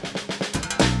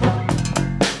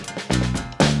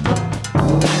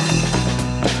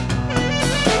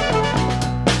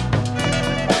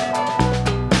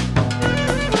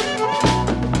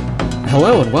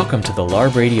Hello and welcome to the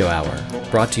LARB Radio Hour,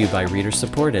 brought to you by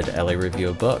reader-supported LA Review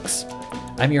of Books.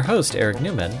 I'm your host, Eric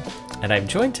Newman, and I'm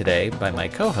joined today by my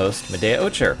co-host, Medea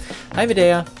Ocher. Hi,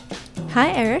 Medea.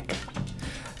 Hi, Eric.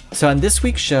 So on this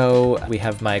week's show, we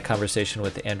have my conversation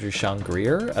with Andrew Sean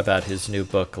Greer about his new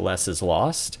book, Less is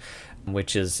Lost,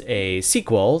 which is a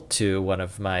sequel to one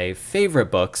of my favorite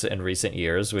books in recent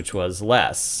years, which was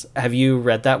Less. Have you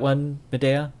read that one,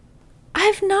 Medea?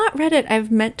 I've not read it.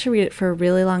 I've meant to read it for a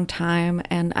really long time,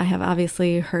 and I have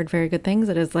obviously heard very good things.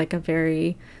 It is like a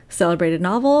very celebrated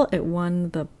novel. It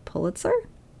won the Pulitzer.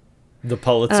 The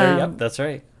Pulitzer, yep, that's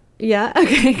right. Yeah,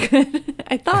 okay, good.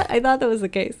 I thought that was the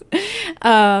case.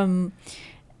 So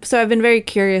I've been very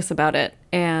curious about it,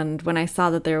 and when I saw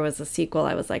that there was a sequel,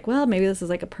 I was like, well, maybe this is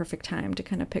like a perfect time to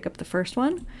kind of pick up the first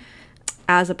one.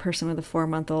 As a person with a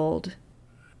 4-month-old,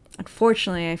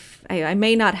 unfortunately, I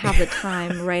may not have the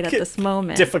time right at this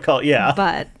moment. Difficult, yeah.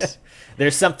 But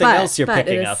there's something else you're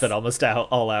picking up at almost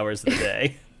all hours of the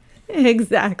day.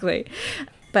 Exactly.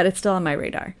 But it's still on my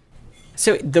radar.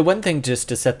 So the one thing, just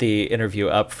to set the interview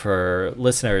up for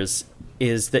listeners,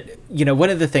 is that, you know, one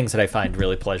of the things that I find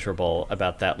really pleasurable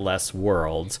about that Less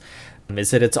world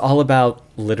is that it's all about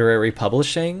literary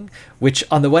publishing, which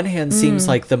on the one hand seems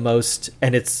like the most,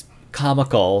 and it's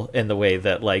comical in the way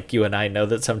that, like, you and I know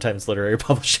that sometimes literary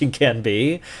publishing can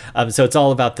be. So it's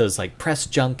all about those like press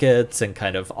junkets and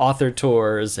kind of author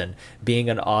tours and being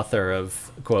an author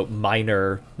of, quote,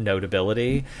 minor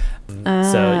notability.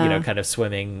 So, you know, kind of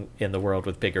swimming in the world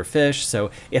with bigger fish.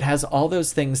 So it has all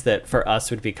those things that for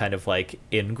us would be kind of like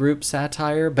in-group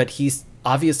satire, but he's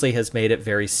obviously has made it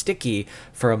very sticky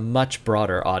for a much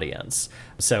broader audience.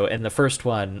 So in the first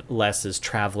one, Les is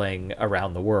traveling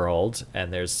around the world,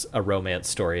 and there's a romance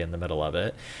story in the middle of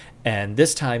it. And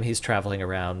this time he's traveling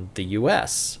around the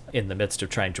U.S. in the midst of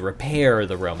trying to repair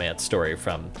the romance story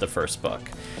from the first book.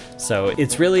 So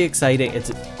it's really exciting. It's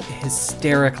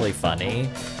hysterically funny.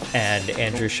 And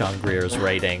Andrew Sean Greer's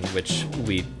writing, which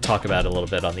we talk about a little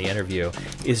bit on the interview,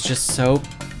 is just so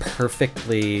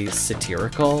perfectly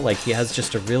satirical. Like, he has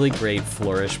just a really great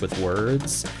flourish with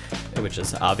words, which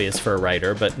is obvious for a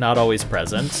writer, but not always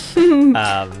present.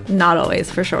 Not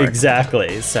always, for sure.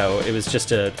 Exactly. So it was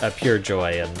just a pure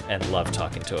joy and love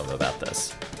talking to him about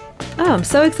this. Oh, I'm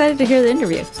so excited to hear the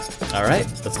interview. All right,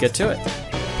 let's get to it.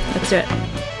 Let's do it.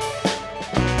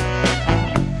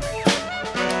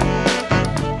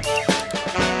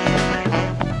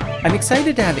 I'm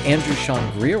excited to have Andrew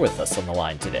Sean Greer with us on the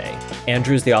line today.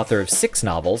 Andrew is the author of 6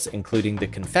 novels, including The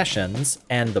Confessions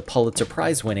and the Pulitzer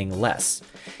Prize winning Less.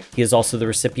 He is also the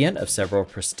recipient of several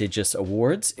prestigious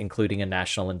awards, including a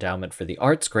National Endowment for the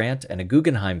Arts grant and a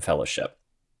Guggenheim Fellowship.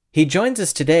 He joins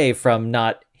us today from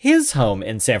not his home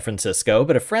in San Francisco,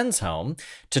 but a friend's home,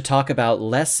 to talk about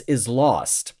Less is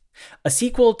Lost. A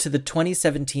sequel to the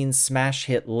 2017 smash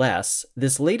hit Less,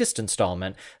 this latest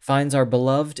installment finds our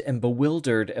beloved and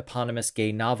bewildered eponymous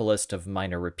gay novelist of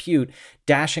minor repute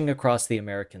dashing across the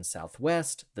American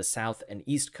Southwest, the South and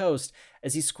East Coast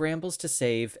as he scrambles to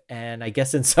save and, I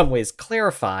guess in some ways,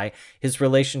 clarify his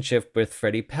relationship with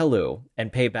Freddy Pelu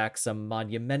and pay back some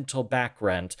monumental back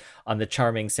rent on the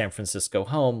charming San Francisco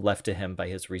home left to him by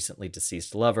his recently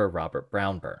deceased lover, Robert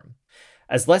Brownburn.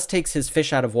 As Les takes his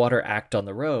fish-out-of-water act on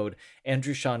the road,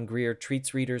 Andrew Sean Greer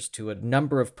treats readers to a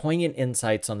number of poignant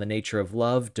insights on the nature of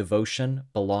love, devotion,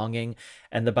 belonging,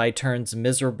 and the by turns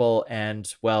miserable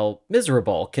and, well,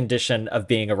 miserable condition of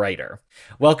being a writer.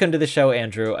 Welcome to the show,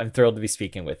 Andrew. I'm thrilled to be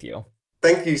speaking with you.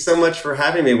 Thank you so much for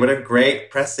having me. What a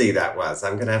great pressy that was.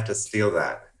 I'm going to have to steal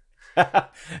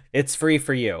that. It's free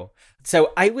for you.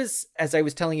 So as I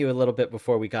was telling you a little bit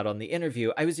before we got on the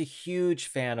interview, I was a huge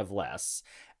fan of Les,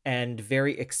 and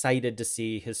very excited to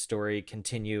see his story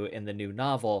continue in the new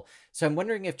novel. So I'm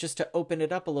wondering if, just to open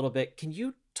it up a little bit, can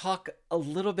you talk a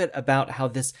little bit about how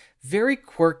this very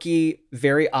quirky,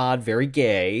 very odd, very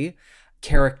gay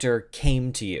character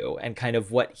came to you and kind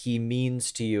of what he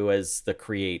means to you as the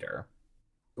creator?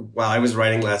 While I was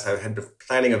writing Less, I had been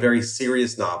planning a very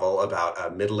serious novel about a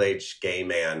middle-aged gay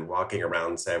man walking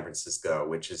around San Francisco,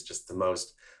 which is just the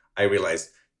most, I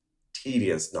realized,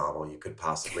 tedious novel you could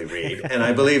possibly read. And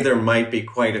I believe there might be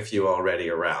quite a few already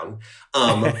around.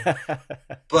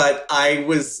 But I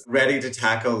was ready to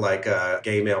tackle like a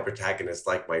gay male protagonist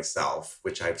like myself,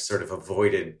 which I've sort of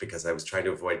avoided because I was trying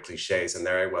to avoid cliches. And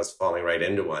there I was falling right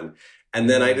into one. And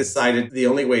then I decided the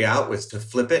only way out was to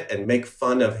flip it and make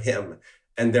fun of him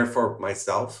and therefore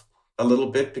myself a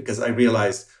little bit, because I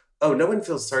realized, oh, no one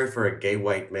feels sorry for a gay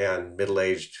white man,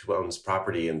 middle-aged, who owns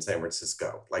property in San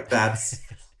Francisco. Like that's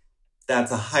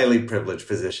a highly privileged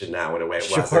position now in a way it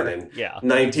wasn't in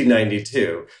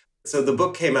 1992. So the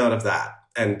book came out of that.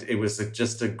 And it was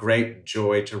just a great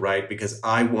joy to write because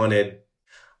I wanted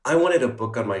a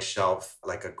book on my shelf,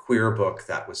 like a queer book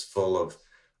that was full of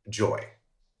joy.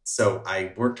 So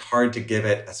I worked hard to give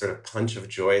it a sort of punch of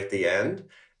joy at the end.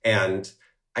 And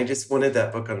I just wanted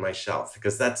that book on my shelf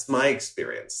because that's my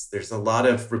experience. There's a lot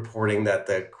of reporting that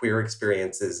the queer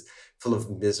experience is full of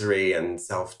misery and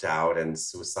self-doubt and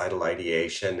suicidal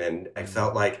ideation. And I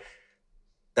felt like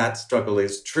that struggle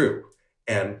is true.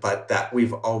 But that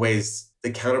we've always,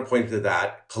 the counterpoint to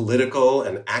that, political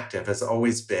and active, has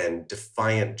always been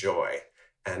defiant joy.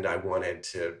 And I wanted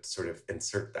to sort of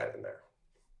insert that in there.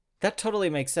 That totally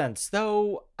makes sense.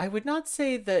 Though I would not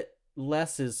say that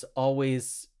Les is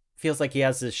always feels like he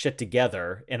has his shit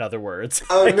together, in other words.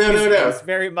 Oh, Like, no. He's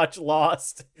very much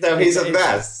lost. No, he's a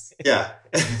mess. Yeah.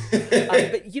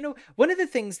 But, one of the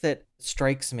things that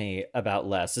strikes me about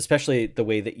Les, especially the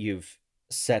way that you've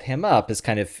set him up, is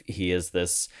kind of he is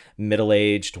this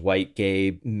middle-aged white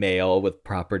gay male with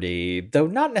property, though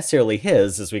not necessarily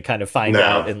his, as we kind of find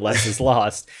out in Les is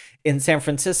Lost, in San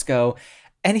Francisco.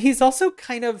 And he's also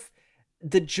kind of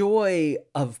the joy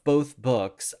of both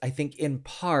books, I think, in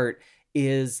part,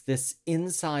 is this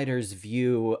insider's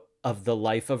view of the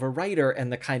life of a writer and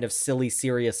the kind of silly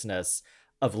seriousness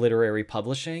of literary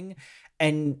publishing.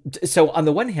 And so on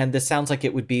the one hand, this sounds like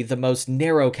it would be the most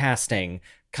narrow casting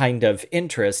kind of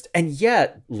interest. And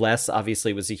yet Les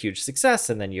obviously was a huge success.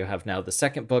 And then you have now the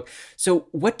second book. So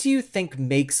what do you think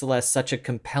makes Les such a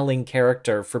compelling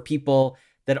character for people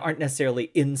that aren't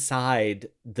necessarily inside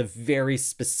the very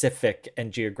specific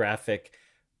and geographic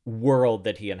world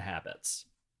that he inhabits?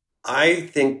 I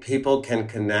think people can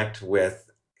connect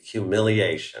with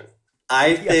humiliation.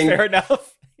 Fair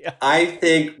enough. Yeah. I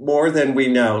think more than we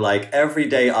know, like every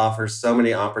day offers so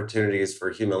many opportunities for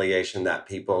humiliation that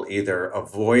people either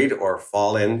avoid or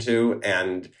fall into.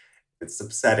 And it's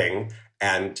upsetting.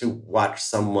 And to watch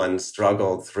someone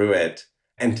struggle through it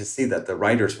and to see that the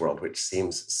writer's world, which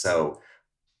seems so,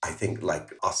 I think,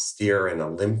 like austere and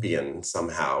Olympian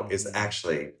somehow, is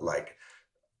actually like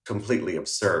completely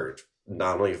absurd,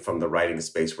 not only from the writing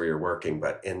space where you're working,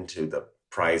 but into the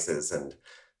prizes and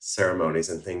ceremonies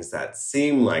and things that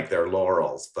seem like they're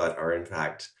laurels, but are in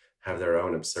fact have their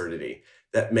own absurdity.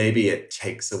 That maybe it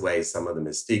takes away some of the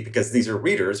mystique because these are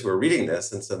readers who are reading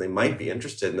this. And so they might be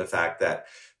interested in the fact that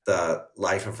the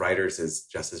life of writers is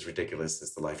just as ridiculous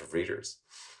as the life of readers.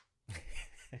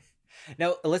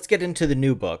 Now, let's get into the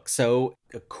new book. So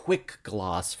a quick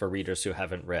gloss for readers who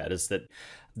haven't read is that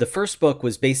the first book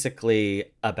was basically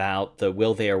about the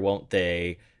will they or won't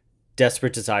they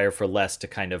desperate desire for Les to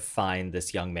kind of find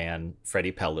this young man,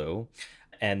 Freddy Pelu.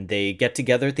 And they get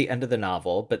together at the end of the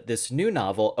novel. But this new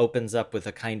novel opens up with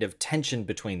a kind of tension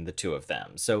between the two of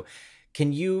them. So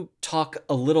can you talk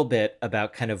a little bit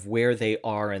about kind of where they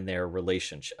are in their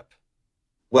relationship?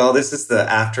 Well, this is the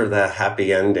after the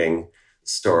happy ending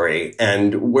story.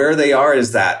 And where they are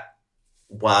is that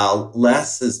while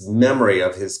Les's memory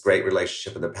of his great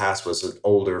relationship in the past was an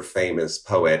older, famous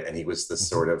poet, and he was the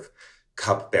sort of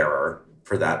cupbearer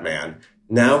for that man,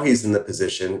 now he's in the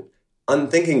position,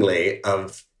 unthinkingly,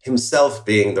 of himself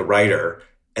being the writer,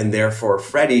 and therefore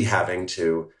Freddie having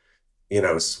to,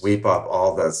 sweep up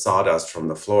all the sawdust from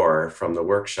the floor from the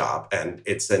workshop. And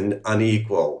it's an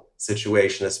unequal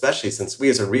situation, especially since we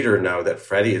as a reader know that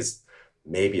Freddie is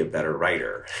maybe a better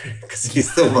writer because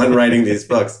he's the one writing these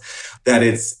books, that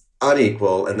it's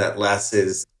unequal and that Les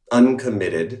is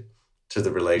uncommitted to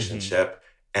the relationship.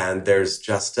 And there's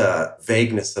just a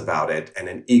vagueness about it and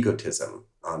an egotism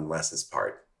on Les's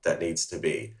part that needs to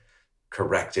be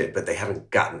corrected, but they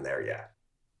haven't gotten there yet.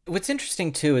 What's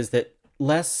interesting, too, is that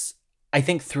Les, I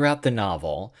think throughout the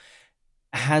novel,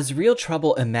 has real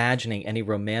trouble imagining any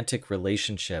romantic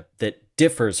relationship that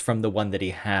differs from the one that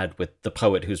he had with the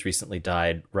poet who's recently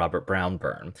died, Robert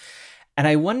Brownburn. And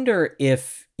I wonder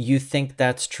if you think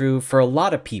that's true for a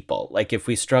lot of people, like if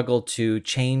we struggle to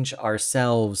change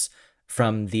ourselves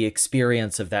from the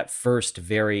experience of that first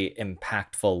very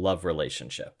impactful love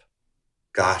relationship.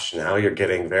 Gosh, now you're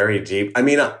getting very deep. I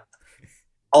mean,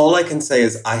 all I can say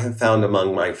is I have found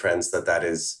among my friends that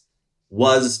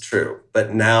was true,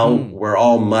 but now we're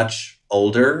all much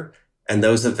older and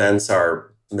those events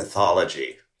are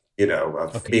mythology,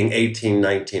 of being 18,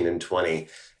 19, and 20,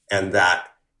 and that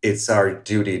it's our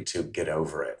duty to get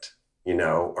over it,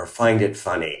 or find it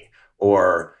funny,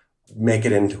 or make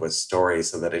it into a story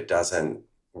so that it doesn't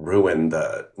ruin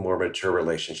the more mature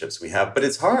relationships we have. But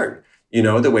it's hard,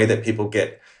 the way that people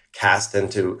get cast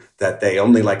into that they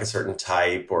only like a certain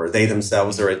type or they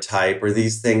themselves are a type, or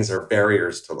these things are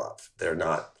barriers to love. They're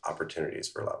not opportunities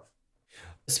for love.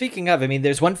 Speaking of, I mean,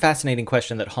 there's one fascinating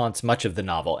question that haunts much of the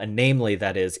novel, and namely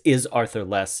that is Arthur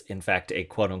Less, in fact, a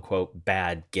quote-unquote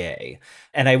bad gay?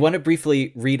 And I want to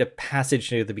briefly read a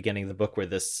passage near the beginning of the book where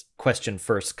this question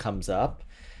first comes up.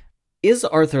 Is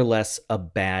Arthur Less a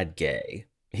bad gay?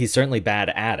 He's certainly bad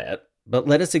at it, but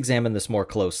let us examine this more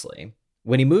closely.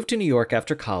 When he moved to New York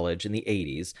after college in the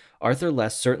 80s, Arthur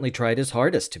Less certainly tried his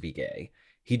hardest to be gay.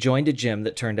 He joined a gym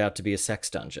that turned out to be a sex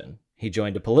dungeon. He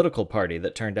joined a political party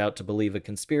that turned out to believe a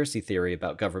conspiracy theory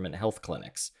about government health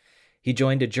clinics. He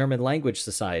joined a German language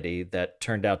society that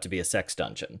turned out to be a sex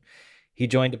dungeon. He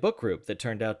joined a book group that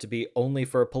turned out to be only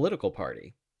for a political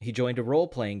party. He joined a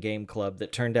role-playing game club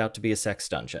that turned out to be a sex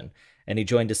dungeon. And he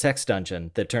joined a sex dungeon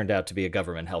that turned out to be a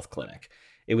government health clinic.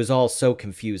 It was all so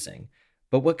confusing.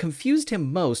 But what confused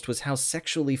him most was how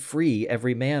sexually free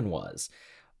every man was.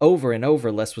 Over and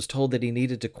over, Les was told that he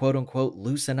needed to quote-unquote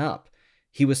loosen up.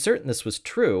 He was certain this was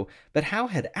true, but how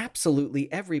had absolutely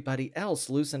everybody else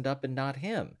loosened up and not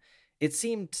him? It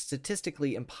seemed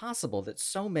statistically impossible that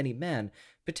so many men,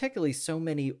 particularly so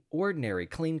many ordinary,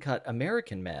 clean-cut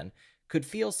American men, could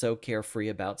feel so carefree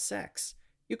about sex.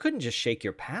 You couldn't just shake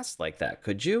your past like that,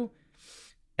 could you?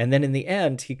 And then in the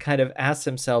end, he kind of asked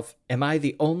himself, am I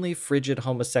the only frigid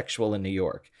homosexual in New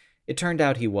York? It turned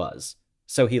out he was.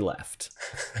 So he left.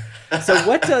 So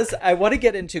I want to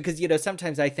get into, because,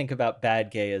 sometimes I think about bad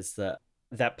gay as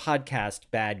that podcast,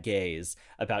 Bad Gays,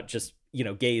 about just,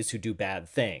 gays who do bad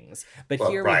things. But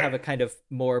here we have a kind of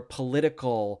more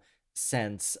political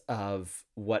sense of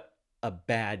what a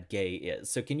bad gay is.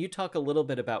 So can you talk a little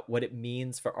bit about what it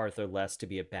means for Arthur Less to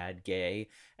be a bad gay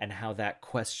and how that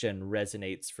question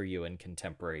resonates for you in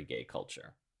contemporary gay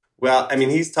culture? Well, I mean,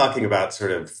 he's talking about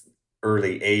sort of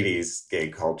early 80s gay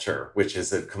culture, which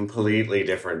is a completely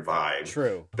different vibe.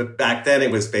 True. But back then it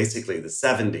was basically the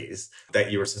 70s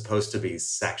that you were supposed to be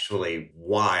sexually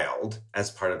wild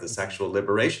as part of the sexual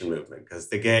liberation movement, because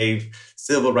the gay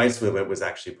civil rights movement was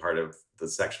actually part of the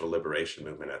sexual liberation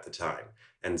movement at the time.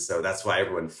 And so that's why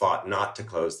everyone fought not to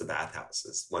close the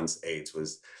bathhouses once AIDS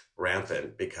was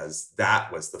rampant, because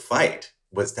that was the fight,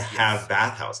 was to have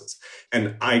bathhouses.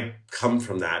 And I come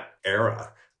from that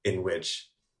era in which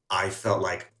I felt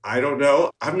like, I don't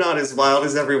know, I'm not as wild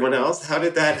as everyone else. How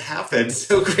did that happen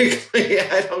so quickly?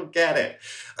 I don't get it.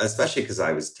 Especially because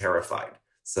I was terrified.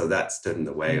 So that stood in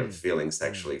the way of feeling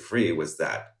sexually free, was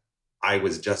that I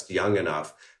was just young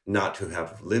enough not to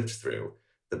have lived through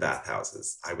the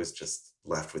bathhouses. I was just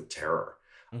left with terror.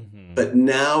 Mm-hmm. But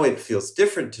now it feels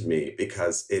different to me,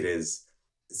 because it is,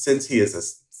 since he is a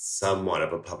somewhat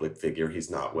of a public figure,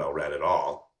 he's not well read at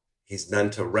all. He's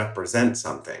meant to represent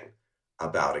something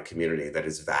about a community that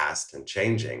is vast and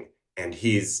changing. And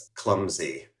he's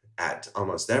clumsy at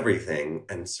almost everything,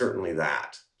 and certainly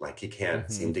that. Like, he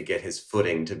can't seem to get his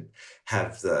footing to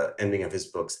have the ending of his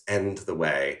books end the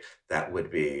way that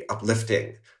would be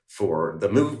uplifting for the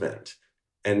movement.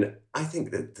 And I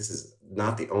think that this is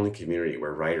not the only community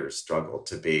where writers struggle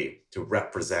to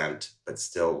represent, but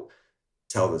still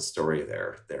tell the story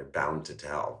they're bound to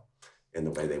tell in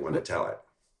the way they want to tell it.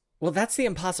 Well, that's the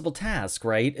impossible task,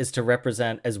 right? Is to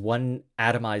represent as one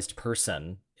atomized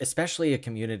person, especially a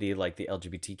community like the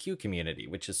LGBTQ community,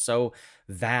 which is so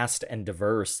vast and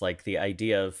diverse. Like, the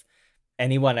idea of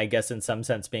anyone, I guess, in some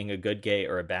sense, being a good gay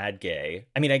or a bad gay.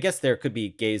 I mean, I guess there could be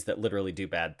gays that literally do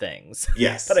bad things.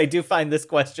 Yes. But I do find this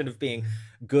question of being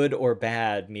good or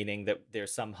bad, meaning that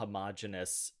there's some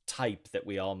homogenous type that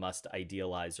we all must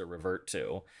idealize or revert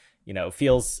to,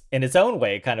 feels in its own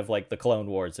way kind of like the Clone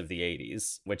Wars of the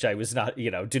 80s, which I was not,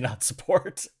 do not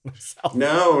support myself.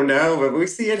 No, but we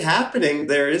see it happening.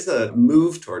 There is a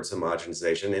move towards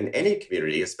homogenization in any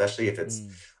community, especially if it's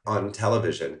on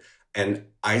television. And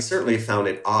I certainly found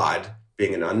it odd,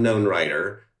 being an unknown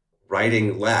writer,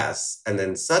 writing less, and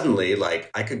then suddenly,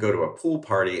 like, I could go to a pool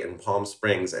party in Palm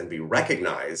Springs and be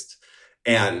recognized,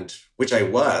 and which I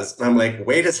was. And I'm like,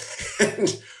 wait a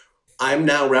second. I'm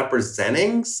now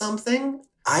representing something?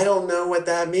 I don't know what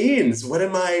that means. What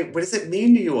does it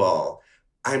mean to you all?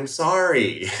 I'm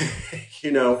sorry,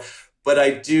 but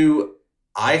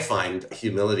I find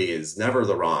humility is never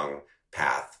the wrong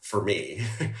path for me.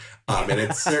 And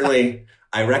it's certainly,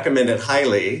 I recommend it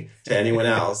highly to anyone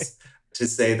else to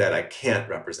say that I can't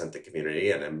represent the community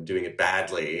and I'm doing it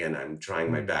badly and I'm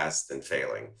trying my best and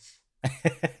failing.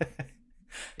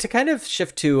 To kind of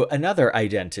shift to another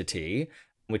identity,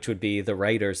 which would be the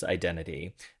writer's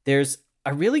identity, there's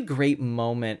a really great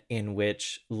moment in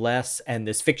which Les and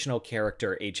this fictional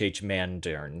character, H.H.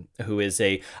 Mandern, who is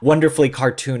a wonderfully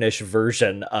cartoonish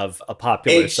version of a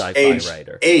popular sci-fi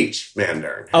writer. H.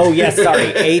 Mandern. Oh, yes, sorry.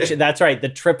 H, that's right, the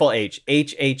triple H.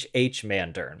 H.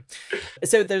 Mandern.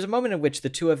 So there's a moment in which the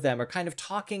two of them are kind of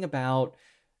talking about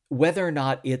whether or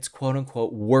not it's quote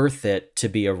unquote worth it to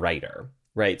be a writer.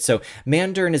 Right. So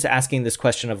Mandern is asking this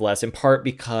question of Les in part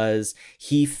because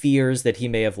he fears that he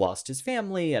may have lost his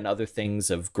family and other things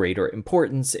of greater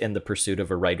importance in the pursuit of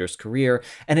a writer's career.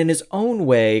 And in his own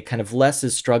way, kind of Les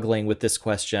is struggling with this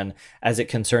question as it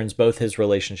concerns both his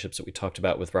relationships that we talked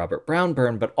about with Robert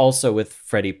Brownburn, but also with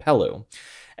Freddy Pelu.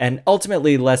 And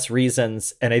ultimately, Les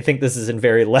reasons, and I think this is in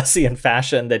very Lessian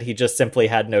fashion, that he just simply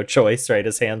had no choice, right?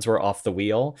 His hands were off the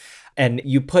wheel. And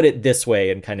you put it this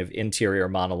way in kind of interior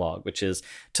monologue, which is,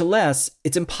 to Les,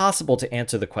 it's impossible to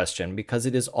answer the question because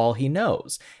it is all he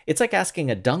knows. It's like asking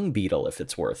a dung beetle if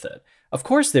it's worth it. Of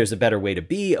course, there's a better way to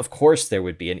be. Of course, there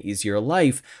would be an easier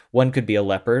life. One could be a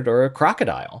leopard or a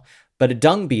crocodile. But a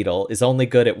dung beetle is only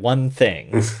good at one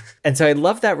thing. And so I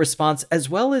love that response, as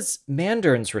well as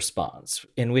Mandern's response,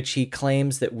 in which he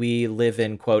claims that we live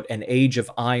in, quote, an age of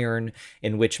iron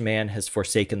in which man has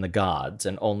forsaken the gods,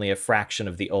 and only a fraction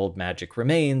of the old magic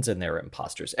remains, and there are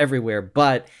imposters everywhere.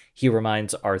 But he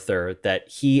reminds Arthur that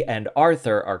he and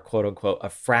Arthur are, quote unquote, a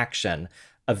fraction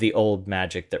of the old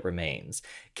magic that remains.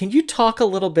 Can you talk a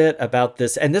little bit about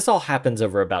this? And this all happens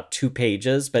over about 2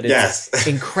 pages, but it's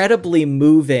incredibly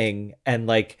moving and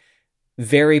like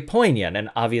very poignant and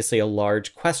obviously a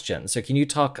large question. So can you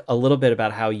talk a little bit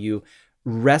about how you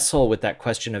wrestle with that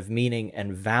question of meaning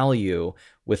and value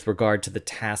with regard to the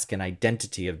task and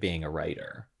identity of being a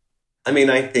writer? I mean,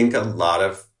 I think a lot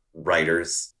of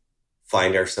writers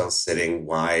find ourselves sitting,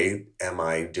 why am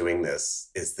I doing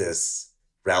this? Is this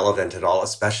relevant at all,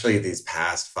 especially these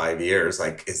past 5 years?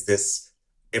 Like, is this,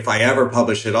 if I ever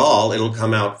publish it all, it'll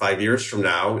come out 5 years from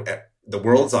now. The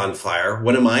world's on fire.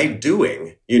 What am I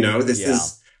doing? You know,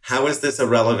 how is this a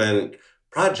relevant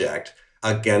project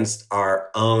against our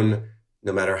own,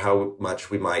 no matter how much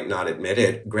we might not admit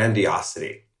it,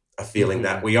 grandiosity, a feeling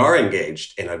that we are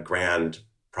engaged in a grand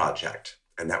project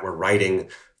and that we're writing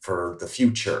for the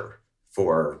future,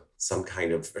 for some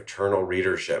kind of eternal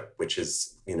readership, which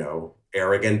is, you know,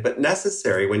 arrogant but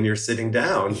necessary when you're sitting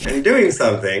down and doing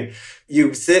something.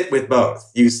 You sit with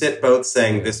both. You sit both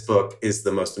saying, this book is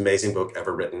the most amazing book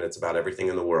ever written. It's about everything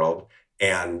in the world.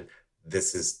 And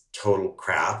this is total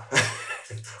crap.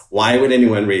 Why would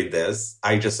anyone read this?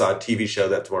 I just saw a TV show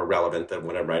that's more relevant than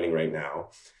what I'm writing right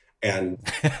now. And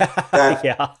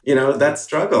that, you know, that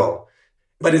struggle.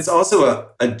 But it's also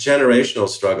a generational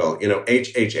struggle. You know,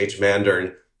 H.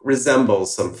 Mandern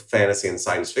resembles some fantasy and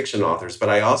science fiction authors, but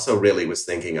I also really was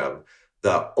thinking of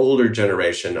the older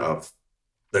generation of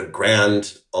the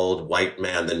grand old white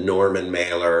man, the Norman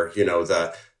Mailer, you know,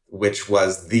 which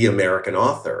was the American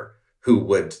author who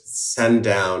would send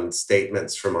down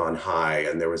statements from on high.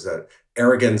 And there was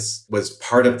arrogance was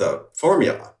part of the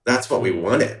formula. That's what we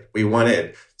wanted. We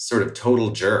wanted sort of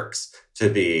total jerks to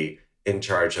be in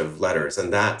charge of letters.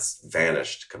 And that's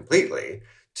vanished completely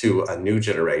to a new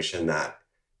generation that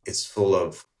is full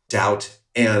of doubt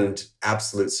and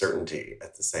absolute certainty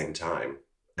at the same time.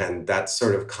 And that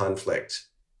sort of conflict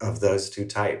of those two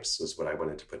types was what I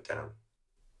wanted to put down.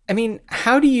 I mean,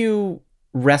 how do you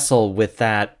wrestle with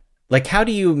that? Like, how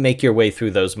do you make your way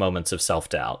through those moments of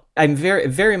self-doubt? I'm very,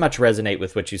 very much resonate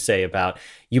with what you say about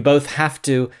you both have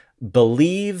to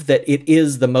believe that it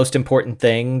is the most important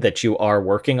thing that you are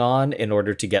working on in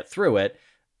order to get through it,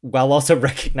 while also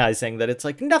recognizing that it's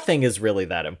like nothing is really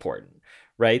that important.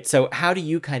 Right? So how do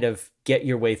you kind of get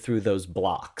your way through those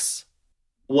blocks?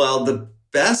 Well, the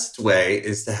best way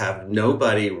is to have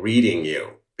nobody reading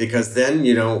you, because then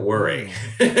you don't worry.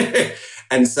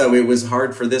 And so it was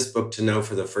hard for this book to know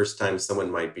for the first time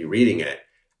someone might be reading it.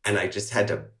 And I just had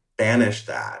to banish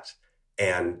that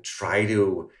and try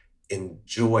to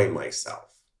enjoy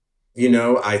myself. You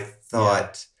know, I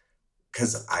thought,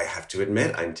 because I have to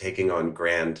admit, I'm taking on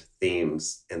grand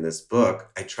themes in this book.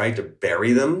 I tried to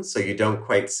bury them so you don't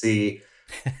quite see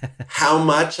how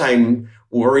much I'm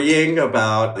worrying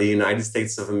about the United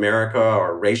States of America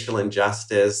or racial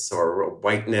injustice or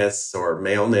whiteness or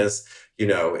maleness. You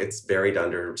know, it's buried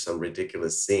under some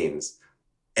ridiculous scenes.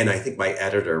 And I think my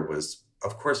editor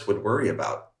would worry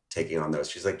about taking on those.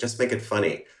 She's like, just make it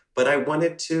funny. But I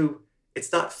wanted to,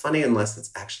 it's not funny unless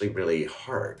it's actually really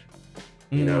hard.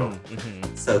 You know,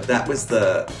 so that was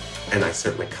and I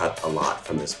certainly cut a lot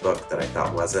from this book that I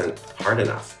thought wasn't hard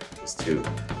enough. It was too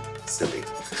silly.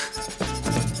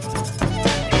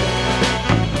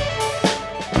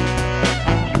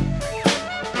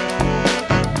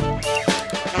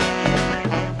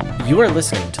 You are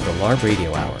listening to the LARB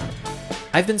Radio Hour.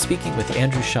 I've been speaking with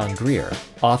Sean Greer,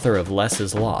 author of Less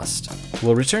is Lost.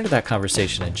 We'll return to that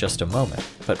conversation in just a moment,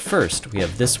 but first we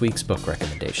have this week's book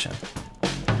recommendation.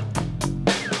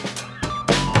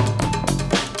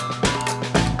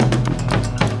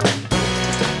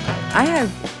 I have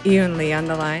Yiyun Li on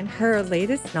the line. Her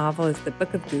latest novel is The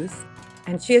Book of Goose,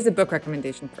 and she has a book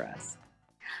recommendation for us.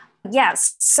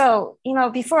 Yes. So,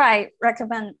 before I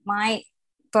recommend my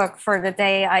book for the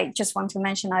day, I just want to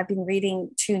mention I've been reading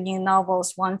two new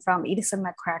novels, one from Edison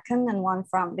McCracken and one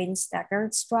from Vince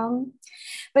Staggerstrom.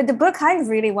 But the book I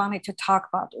really wanted to talk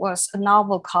about was a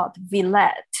novel called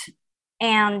Villette,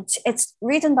 and it's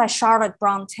written by Charlotte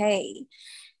Bronte.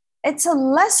 It's a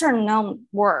lesser known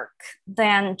work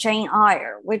than Jane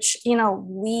Eyre, which,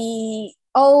 we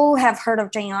all have heard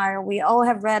of Jane Eyre. We all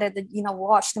have read it,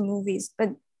 watched the movies.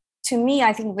 But to me,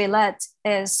 I think Villette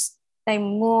is a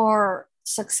more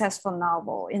successful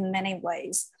novel in many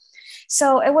ways.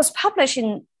 So it was published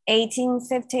in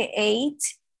 1858,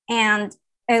 and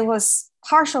it was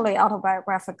partially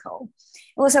autobiographical.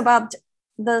 It was about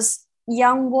this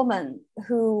young woman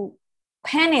who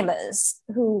penniless,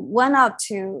 who went out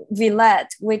to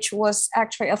Villette, which was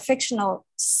actually a fictional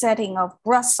setting of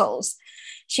Brussels.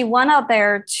 She went out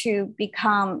there to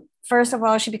become, first of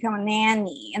all, she became a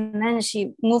nanny, and then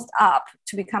she moved up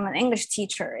to become an English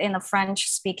teacher in a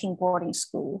French-speaking boarding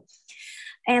school.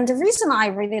 And the reason I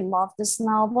really love this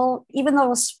novel, even though it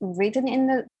was written in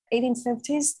the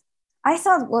 1850s, I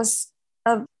thought it was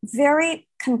a very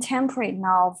contemporary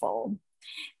novel.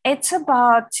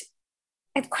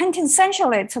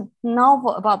 Quintessentially, it's a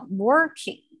novel about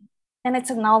working, and it's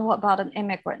a novel about an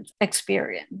immigrant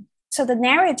experience. So the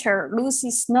narrator,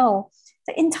 Lucy Snow,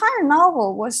 the entire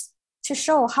novel was to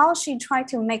show how she tried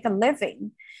to make a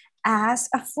living as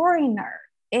a foreigner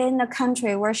in a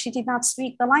country where she did not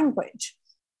speak the language.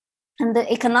 And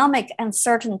the economic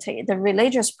uncertainty, the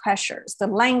religious pressures, the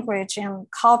language and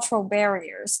cultural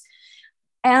barriers,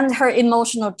 and her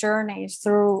emotional journeys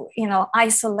through,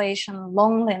 isolation,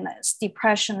 loneliness,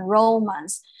 depression,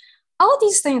 romance, all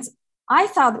these things, I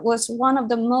thought was one of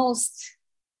the most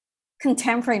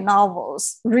contemporary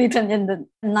novels written in the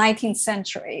 19th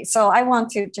century. So I want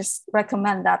to just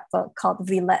recommend that book called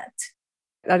Villette.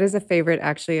 That is a favorite,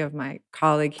 actually, of my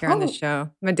colleague here on the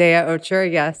show, Medea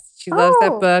Ocher. Yes, she loves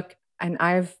that book. And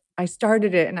I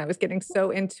started it and I was getting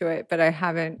so into it, but I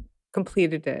haven't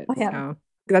completed it. Oh, yeah. So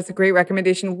that's a great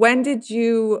recommendation. When did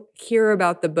you hear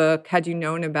about the book? Had you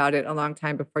known about it a long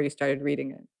time before you started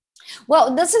reading it?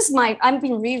 Well, I've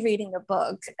been rereading the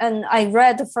book, and I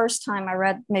read the first time I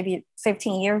read maybe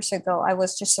 15 years ago. I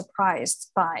was just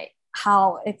surprised by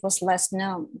how it was less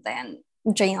known than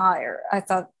Jane Eyre. I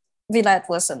thought Villette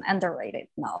was an underrated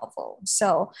novel.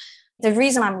 So the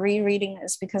reason I'm rereading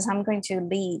is because I'm going to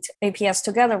lead APS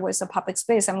together with a public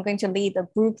space. I'm going to lead a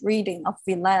group reading of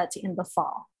Villette in the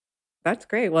fall. That's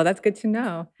great. Well, that's good to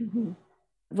know. Mm-hmm.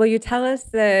 Will you tell us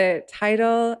the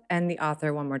title and the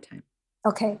author one more time?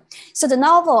 Okay. So the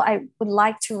novel I would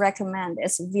like to recommend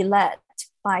is Villette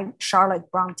by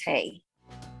Charlotte Bronte.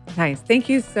 Nice. Thank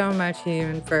you so much,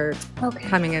 Yiyun, for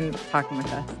coming and talking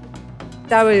with us.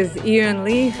 That was Yiyun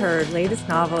Li. Her latest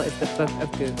novel is The Book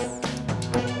of Goose.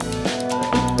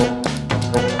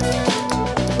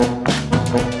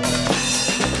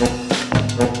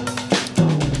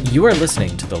 You are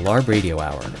listening to the LARB Radio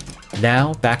Hour.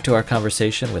 Now, back to our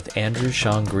conversation with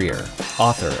Sean Greer,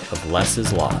 author of Less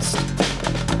is Lost.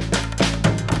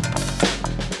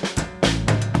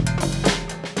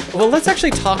 Well, let's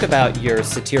actually talk about your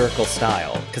satirical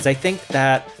style, because I think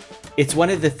that it's one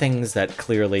of the things that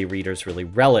clearly readers really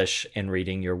relish in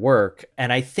reading your work,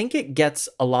 and I think it gets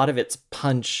a lot of its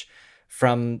punch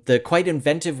from the quite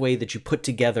inventive way that you put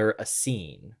together a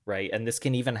scene, right? And this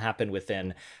can even happen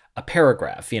within a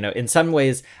paragraph. In some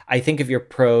ways, I think of your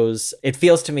prose, it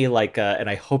feels to me like, and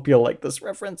I hope you'll like this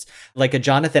reference, like a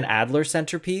Jonathan Adler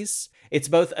centerpiece. It's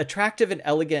both attractive and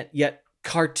elegant, yet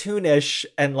cartoonish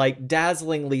and like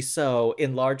dazzlingly so,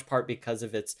 in large part because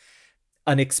of its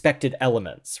unexpected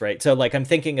elements, right? So like I'm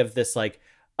thinking of this like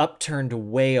upturned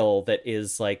whale that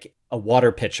is like a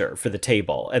water pitcher for the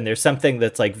table. And there's something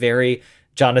that's like very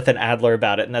Jonathan Adler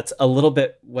about it. And that's a little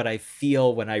bit what I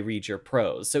feel when I read your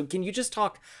prose. So can you just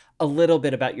talk a little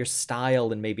bit about your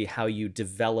style and maybe how you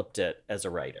developed it as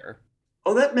a writer?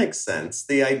 Oh, that makes sense.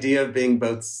 The idea of being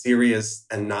both serious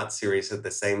and not serious at the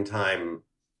same time,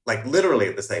 like literally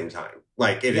at the same time.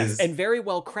 Like it is. And very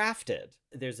well crafted.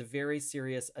 There's a very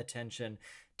serious attention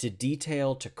to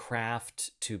detail, to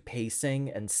craft, to pacing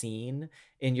and scene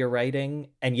in your writing.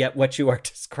 And yet what you are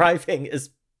describing is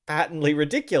patently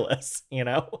ridiculous,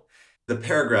 The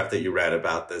paragraph that you read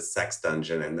about the sex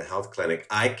dungeon and the health clinic,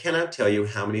 I cannot tell you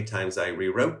how many times I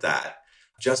rewrote that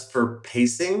just for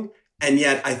pacing. And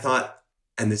yet I thought,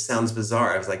 and this sounds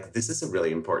bizarre, I was like, this is a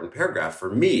really important paragraph for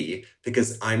me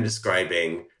because I'm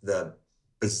describing the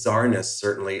bizarreness,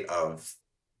 certainly, of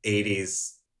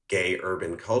 80s gay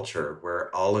urban culture,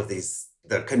 where all of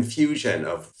the confusion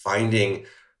of finding,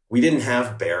 we didn't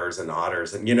have bears and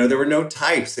otters, and there were no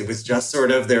types. It was just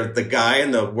sort of the guy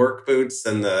in the work boots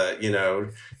and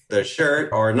the shirt,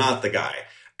 or not the guy,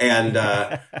 and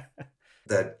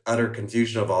the utter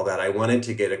confusion of all that. I wanted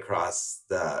to get across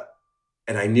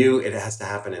and I knew it has to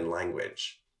happen in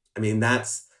language. I mean,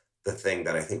 that's the thing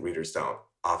that I think readers don't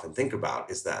often think about,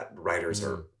 is that writers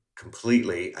are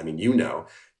completely, I mean,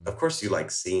 of course you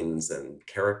like scenes and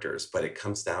characters, but it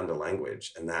comes down to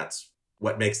language. And that's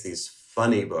what makes these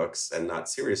funny books and not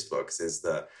serious books, is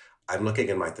I'm looking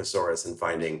in my thesaurus and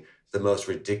finding the most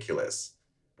ridiculous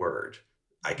word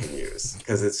I can use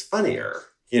because it's funnier,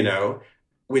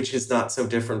 which is not so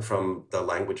different from the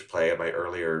language play of my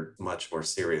earlier, much more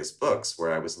serious books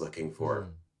where I was looking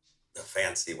for the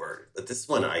fancy word. But this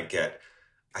one I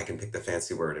can pick the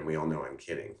fancy word and we all know I'm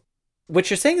kidding. What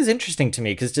you're saying is interesting to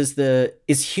me, because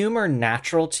is humor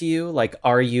natural to you? Like,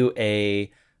 are you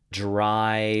a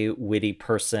dry, witty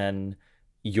person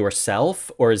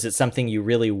yourself, or is it something you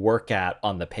really work at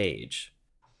on the page?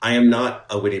 I am not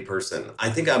a witty person. I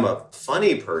think I'm a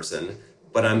funny person,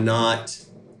 but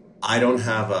I don't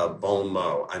have a bon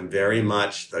mot. I'm very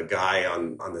much the guy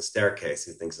on the staircase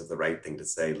who thinks of the right thing to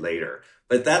say later.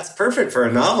 But that's perfect for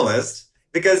a novelist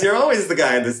because you're always the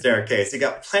guy on the staircase. You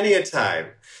got plenty of time.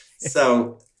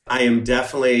 So I am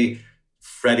definitely,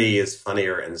 Freddy is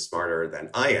funnier and smarter than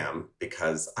I am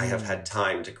because I have had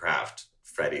time to craft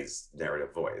Freddy's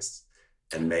narrative voice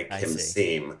and make him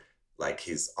seem like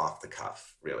he's off the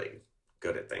cuff, really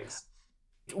good at things.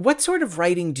 What sort of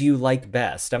writing do you like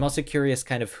best? I'm also curious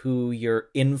kind of who your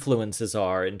influences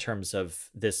are in terms of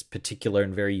this particular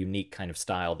and very unique kind of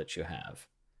style that you have.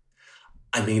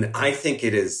 I mean, I think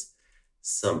it is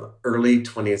some early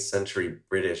 20th century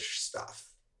British stuff.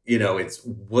 It's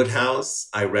Woodhouse.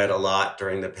 I read a lot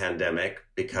during the pandemic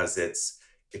because it's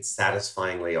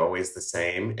satisfyingly always the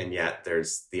same. And yet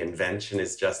the invention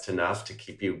is just enough to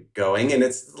keep you going. And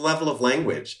it's the level of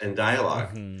language and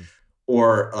dialogue. Mm-hmm.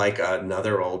 Or like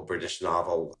another old British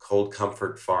novel, Cold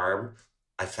Comfort Farm,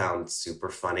 I found super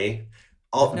funny.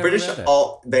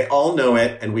 They all know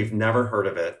it, and we've never heard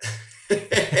of it.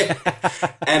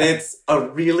 And it's a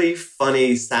really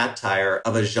funny satire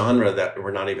of a genre that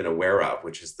we're not even aware of,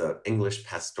 which is the English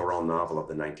pastoral novel of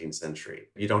the 19th century.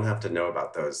 You don't have to know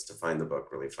about those to find the book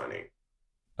really funny.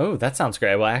 Oh, that sounds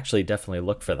great. I will actually definitely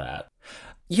look for that.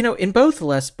 In both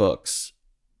Les books,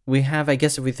 we have, I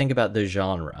guess if we think about the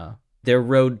genre, they're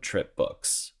road trip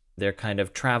books. They're kind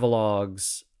of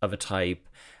travelogues of a type,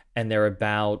 and they're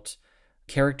about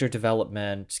character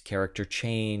development, character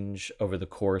change over the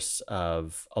course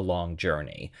of a long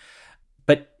journey.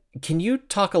 But can you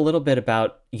talk a little bit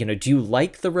about, do you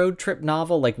like the road trip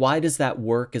novel? Like, why does that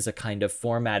work as a kind of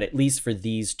format, at least for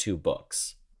these two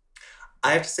books?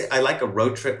 I have to say, I like a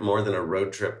road trip more than a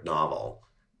road trip novel.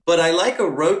 But I like a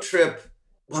road trip.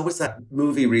 What was that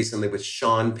movie recently with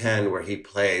Sean Penn where he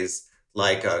plays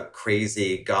like a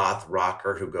crazy goth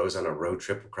rocker who goes on a road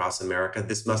trip across America?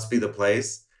 This Must Be the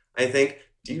Place, I think.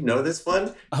 Do you know this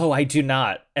one? Oh, I do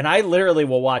not. And I literally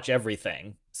will watch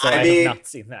everything. So I have not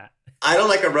seen that. I don't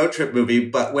like a road trip movie,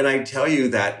 but when I tell you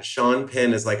that Sean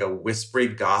Penn is like a whispery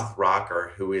goth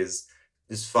rocker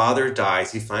his father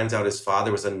dies, he finds out his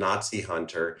father was a Nazi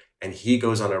hunter, and he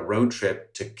goes on a road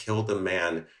trip to kill the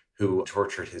man who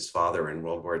tortured his father in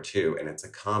World War II, and it's a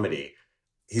comedy.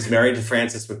 He's married to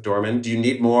Frances McDormand. Do you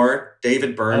need more?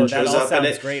 David Byrne shows up in it. That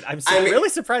sounds great. I'm really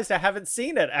surprised I haven't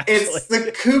seen it, actually. It's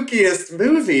the kookiest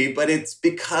movie, but it's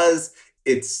because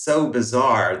it's so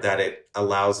bizarre that it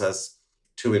allows us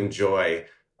to enjoy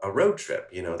a road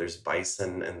trip. There's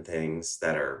bison and things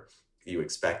that you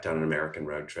expect on an American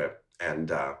road trip.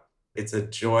 And it's a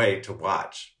joy to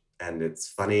watch. And it's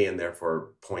funny and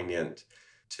therefore poignant,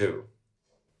 too.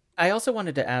 I also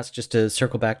wanted to ask, just to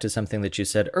circle back to something that you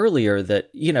said earlier,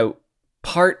 that,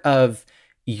 part of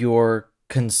your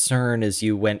concern as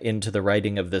you went into the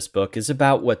writing of this book is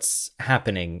about what's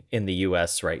happening in the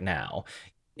US right now.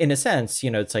 In a sense,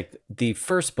 it's like the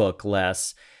first book,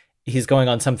 Les, he's going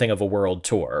on something of a world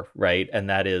tour, right? And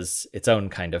that is its own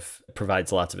kind of,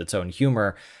 provides lots of its own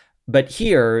humor. But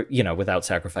here, without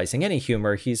sacrificing any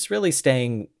humor, he's really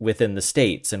staying within the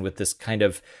States and with this kind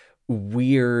of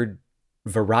weird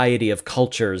variety of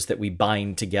cultures that we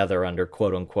bind together under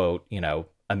quote unquote,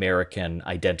 American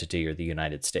identity or the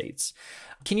United States.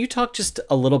 Can you talk just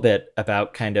a little bit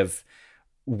about kind of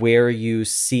where you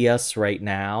see us right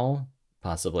now?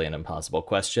 Possibly an impossible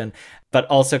question, but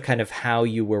also kind of how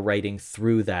you were writing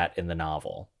through that in the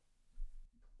novel.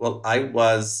 Well, I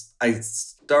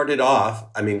started off,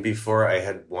 I mean, before I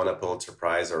had won a Pulitzer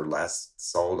Prize or less,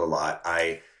 sold a lot.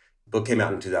 Book came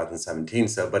out in 2017.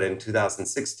 But in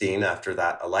 2016, after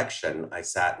that election, I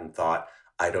sat and thought,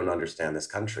 I don't understand this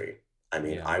country. I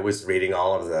mean, I was reading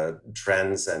all of the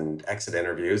trends and exit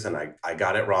interviews, and I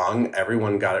got it wrong.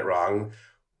 Everyone got it wrong.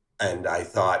 And I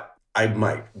thought I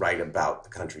might write about the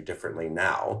country differently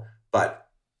now, but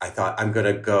I thought I'm going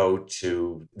to go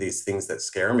to these things that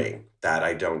scare me, that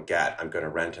I don't get. I'm going to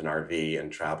rent an RV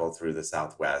and travel through the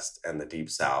Southwest and the Deep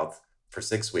South for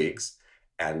 6 weeks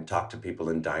and talk to people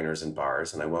in diners and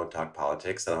bars. And I won't talk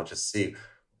politics, and I'll just see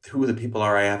who the people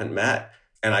are I haven't met.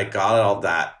 And I got all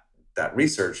that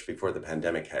research before the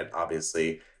pandemic hit,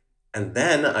 obviously. And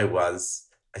then I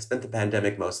spent the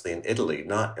pandemic mostly in Italy,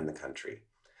 not in the country,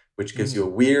 which gives you a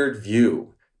weird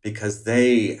view because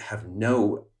they have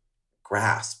no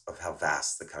grasp of how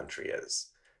vast the country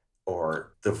is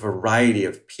or the variety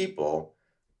of people.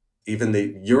 Even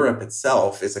Europe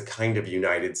itself is a kind of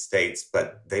United States,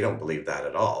 but they don't believe that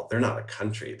at all. They're not a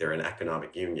country. They're an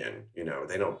economic union.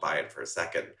 They don't buy it for a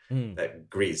second that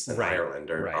Greece and Ireland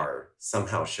are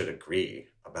somehow should agree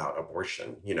about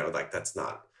abortion. That's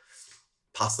not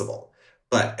possible.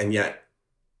 And yet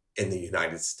in the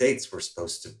United States, we're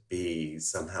supposed to be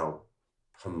somehow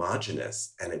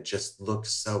homogenous, and it just looked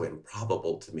so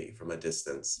improbable to me from a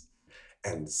distance,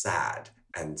 and sad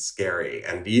and scary.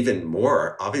 And even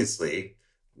more, obviously,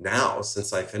 now,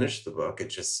 since I finished the book, it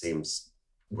just seems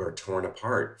we're torn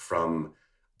apart from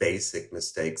basic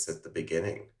mistakes at the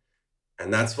beginning.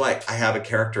 And that's why I have a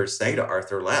character say to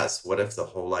Arthur Less, what if the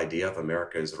whole idea of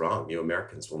America is wrong? You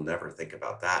Americans will never think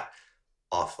about that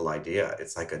awful idea.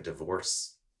 It's like a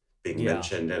divorce being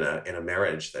mentioned in a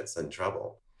marriage that's in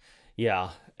trouble. Yeah,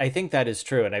 I think that is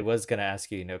true. And I was going to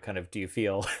ask you, kind of, do you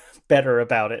feel better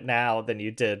about it now than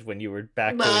you did when you were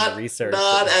back doing the research?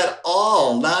 Not at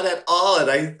all. And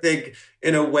I think,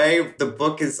 in a way, the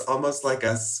book is almost like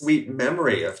a sweet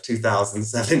memory of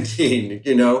 2017,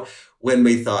 when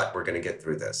we thought we're going to get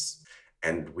through this.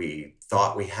 And we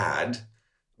thought we had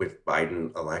with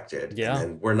Biden elected. Yeah.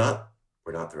 And we're not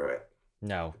through it.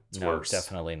 No, worse.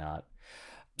 Definitely not.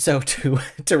 So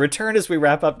to return as we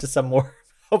wrap up to some more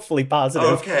hopefully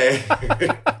positive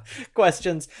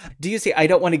questions. Do you see, I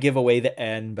don't want to give away the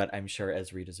end, but I'm sure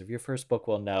as readers of your first book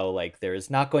will know, there is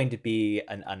not going to be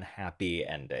an unhappy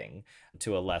ending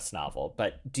to a Less novel.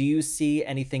 But do you see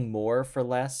anything more for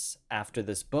Less after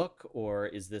this book, or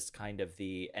is this kind of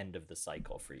the end of the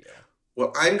cycle for you?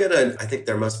 Well, I think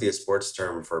there must be a sports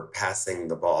term for passing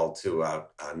the ball to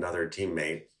another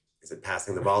teammate. Is it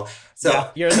passing the ball? So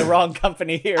yeah, you're in the wrong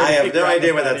company here. I have no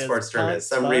idea what that sports term is.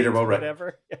 Some reader will write.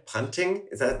 Whatever. Punting?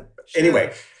 Is that? Sure.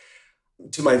 Anyway,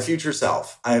 to my future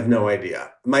self, I have no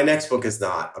idea. My next book is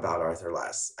not about Arthur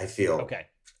Less. I feel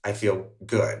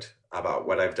good about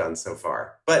what I've done so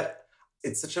far. But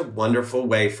it's such a wonderful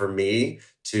way for me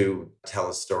to tell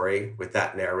a story with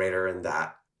that narrator and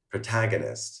that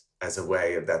protagonist as a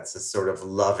way that's a sort of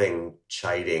loving,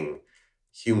 chiding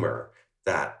humor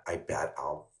that I bet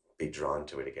I'll be drawn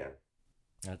to it again.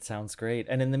 That sounds great.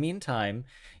 And in the meantime,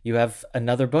 you have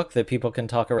another book that people can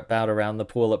talk about around the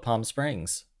pool at Palm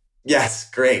Springs. Yes,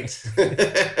 great.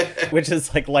 Which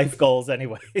is like life goals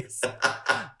anyways.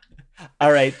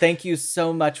 All right. Thank you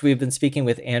so much. We've been speaking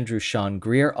with Andrew Sean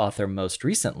Greer, author most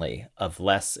recently of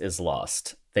Less is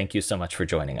Lost. Thank you so much for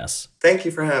joining us. Thank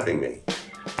you for having me.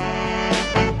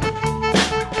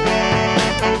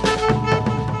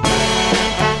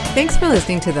 Thanks for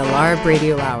listening to the LARB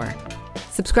Radio Hour.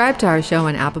 Subscribe to our show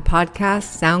on Apple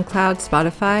Podcasts, SoundCloud,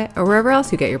 Spotify, or wherever else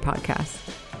you get your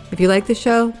podcasts. If you like the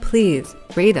show, please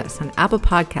rate us on Apple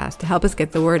Podcasts to help us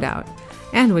get the word out.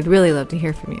 And we'd really love to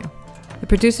hear from you. The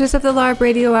producers of the LARB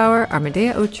Radio Hour are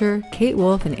Medea Ocher, Kate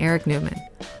Wolf, and Eric Newman.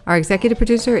 Our executive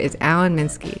producer is Alan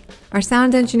Minsky. Our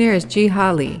sound engineer is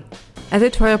Yiyun Li.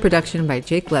 Editorial production by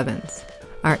Jake Levins.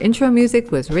 Our intro music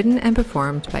was written and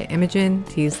performed by Imogen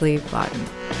Teasley Vaughton.